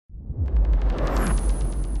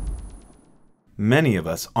Many of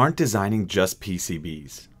us aren't designing just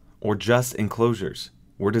PCBs or just enclosures.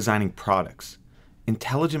 We're designing products.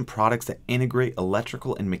 Intelligent products that integrate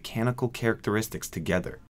electrical and mechanical characteristics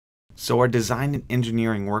together. So our design and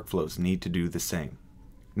engineering workflows need to do the same.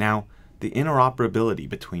 Now, the interoperability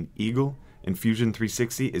between Eagle and Fusion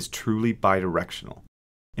 360 is truly bidirectional.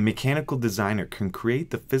 A mechanical designer can create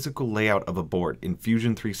the physical layout of a board in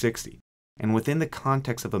Fusion 360, and within the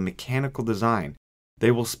context of a mechanical design, they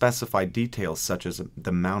will specify details such as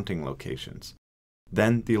the mounting locations.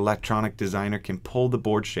 Then the electronic designer can pull the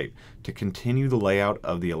board shape to continue the layout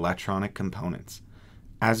of the electronic components.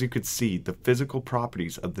 As you could see, the physical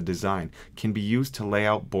properties of the design can be used to lay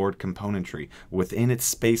out board componentry within its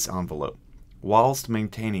space envelope, whilst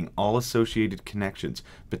maintaining all associated connections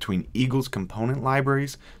between Eagle's component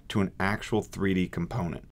libraries to an actual 3D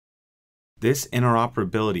component. This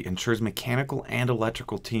interoperability ensures mechanical and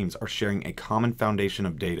electrical teams are sharing a common foundation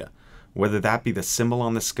of data, whether that be the symbol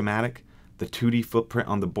on the schematic, the 2D footprint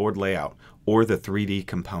on the board layout, or the 3D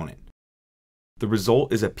component. The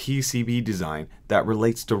result is a PCB design that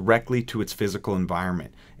relates directly to its physical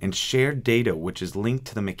environment and shared data which is linked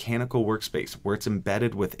to the mechanical workspace where it's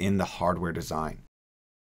embedded within the hardware design.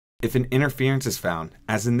 If an interference is found,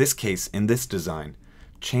 as in this case in this design,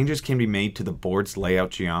 changes can be made to the board's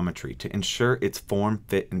layout geometry to ensure its form,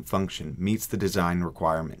 fit, and function meets the design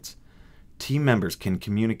requirements. Team members can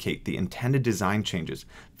communicate the intended design changes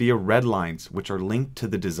via red lines which are linked to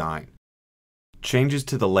the design. Changes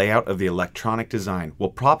to the layout of the electronic design will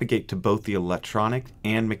propagate to both the electronic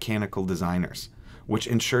and mechanical designers, which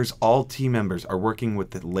ensures all team members are working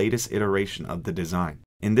with the latest iteration of the design.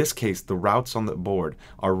 In this case, the routes on the board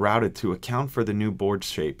are routed to account for the new board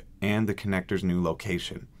shape and the connector's new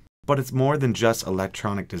location. But it's more than just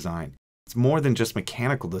electronic design. It's more than just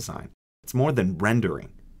mechanical design. It's more than rendering,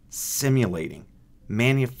 simulating,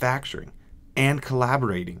 manufacturing, and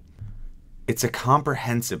collaborating. It's a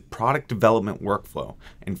comprehensive product development workflow,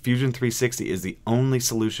 and Fusion 360 is the only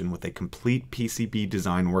solution with a complete PCB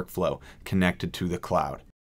design workflow connected to the cloud.